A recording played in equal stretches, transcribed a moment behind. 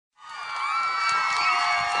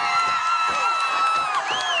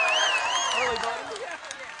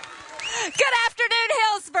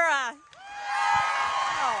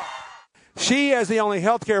She has the only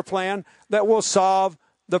health care plan that will solve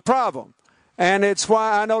the problem. And it's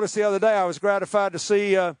why I noticed the other day I was gratified to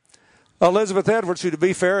see Elizabeth Edwards, who, to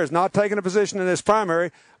be fair, is not taking a position in this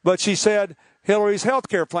primary, but she said Hillary's health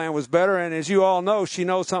care plan was better, and as you all know, she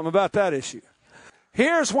knows something about that issue.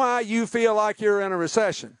 Here's why you feel like you're in a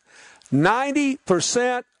recession.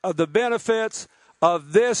 90% of the benefits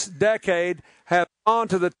of this decade have gone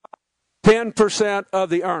to the top 10% of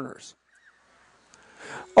the earners.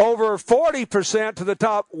 Over 40% to the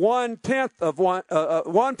top 1/10 of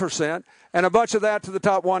 1%, and a bunch of that to the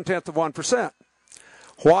top 1/10 of 1%.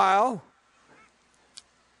 While,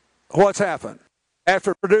 what's happened?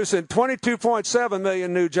 After producing 22.7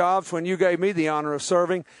 million new jobs when you gave me the honor of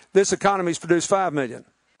serving, this economy's produced 5 million.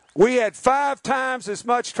 We had 5 times as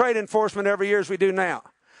much trade enforcement every year as we do now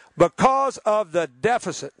because of the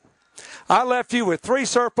deficit. I left you with 3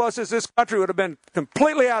 surpluses. This country would have been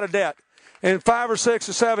completely out of debt in 5 or 6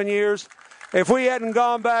 or 7 years if we hadn't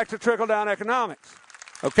gone back to trickle-down economics.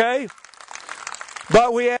 Okay?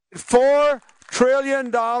 But we added $4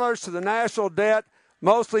 trillion to the national debt,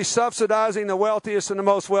 mostly subsidizing the wealthiest and the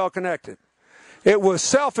most well-connected. It was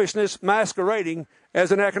selfishness masquerading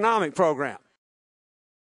as an economic program.